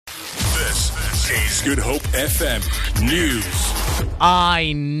This is Good Hope FM News.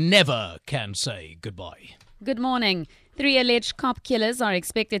 I never can say goodbye. Good morning. 3 alleged cop killers are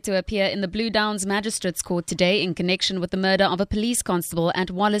expected to appear in the Blue Downs Magistrate's Court today in connection with the murder of a police constable at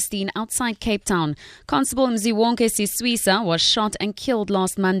Wallacedene outside Cape Town. Constable Mziwonke Siswisa was shot and killed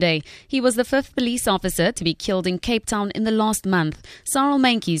last Monday. He was the 5th police officer to be killed in Cape Town in the last month. Sarel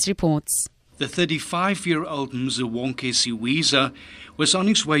Menkes reports. The 35-year-old Mziwonke Siswisa was on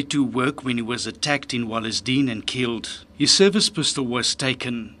his way to work when he was attacked in Wallacedene and killed. His service pistol was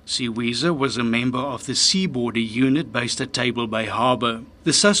taken. Siswisa was a member of the Seaboarder unit based at Table Bay Harbour.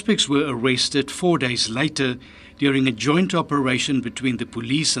 The suspects were arrested 4 days later during a joint operation between the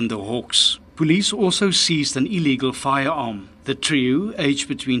police and the Hawks. Police also seized an illegal firearm. The trio, aged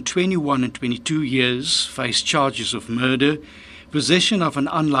between 21 and 22 years, faced charges of murder, possession of an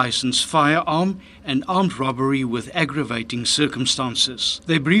unlicensed firearm, and armed robbery with aggravating circumstances.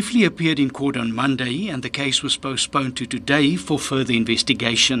 They briefly appeared in court on Monday, and the case was postponed to today for further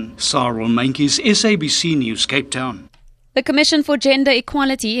investigation. Sarel Menkes, SABC News, Cape Town. The Commission for Gender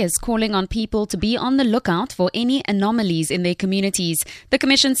Equality is calling on people to be on the lookout for any anomalies in their communities. The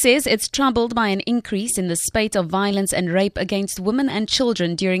Commission says it's troubled by an increase in the spate of violence and rape against women and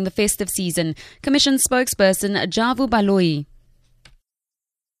children during the festive season. Commission spokesperson Javu Baloi.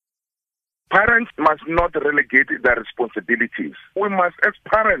 Parents must not relegate their responsibilities. We must, as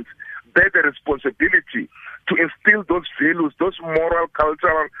parents, bear the responsibility to instill those values, those moral,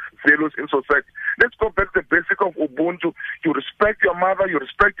 cultural values in society. Let's go back to the basic of Ubuntu. You respect your mother, you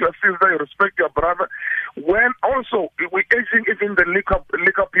respect your sister, you respect your brother. When also, we're urging even the liquor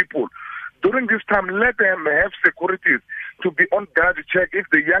people, during this time, let them have securities to be on guard to check if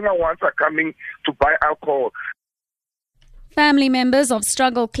the younger ones are coming to buy alcohol. Family members of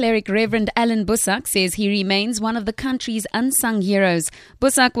struggle cleric Reverend Alan Busak says he remains one of the country's unsung heroes.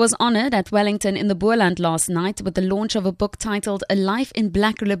 Busak was honoured at Wellington in the Boerland last night with the launch of a book titled A Life in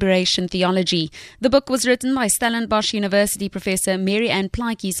Black Liberation Theology. The book was written by Stellenbosch University professor Mary Ann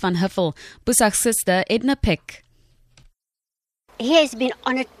Plaatjes van Huffel, Busak's sister Edna Pick. He has been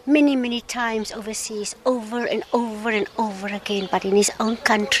honoured many, many times overseas, over and over and over again, but in his own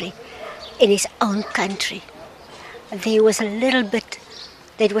country, there was a little bit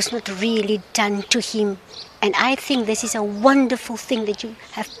that was not really done to him. And I think this is a wonderful thing that you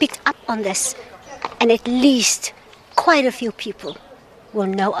have picked up on this. And at least quite a few people will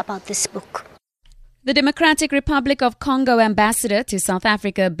know about this book. The Democratic Republic of Congo ambassador to South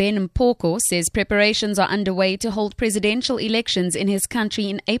Africa, Ben Mpoko, says preparations are underway to hold presidential elections in his country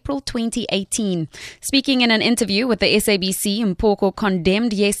in April 2018. Speaking in an interview with the SABC, Mpoko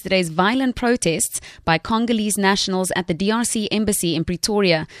condemned yesterday's violent protests by Congolese nationals at the DRC embassy in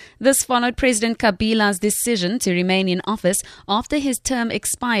Pretoria. This followed President Kabila's decision to remain in office after his term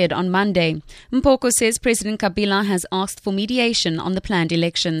expired on Monday. Mpoko says President Kabila has asked for mediation on the planned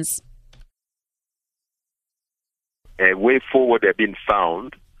elections. A way forward have been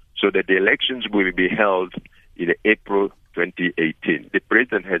found so that the elections will be held in April 2018. The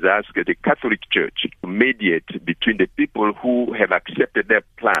President has asked the Catholic Church to mediate between the people who have accepted their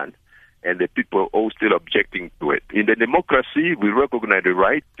plan and the people who are still objecting to it. In the democracy, we recognize the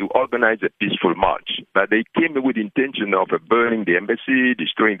right to organize a peaceful march, but they came with the intention of burning the embassy,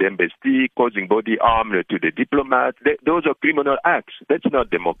 destroying the embassy, causing body harm to the diplomat. Those are criminal acts. That's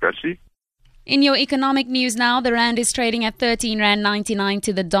not democracy. In your economic news now, the rand is trading at R13.99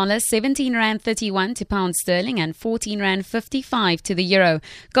 to the dollar, R17.31 to pound sterling, and R14.55 to the euro.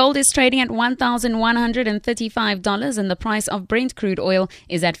 Gold is trading at $1,135, and the price of Brent crude oil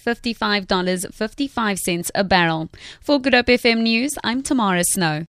is at $55.55 a barrel. For Good Hope FM News, I'm Tamara Snow.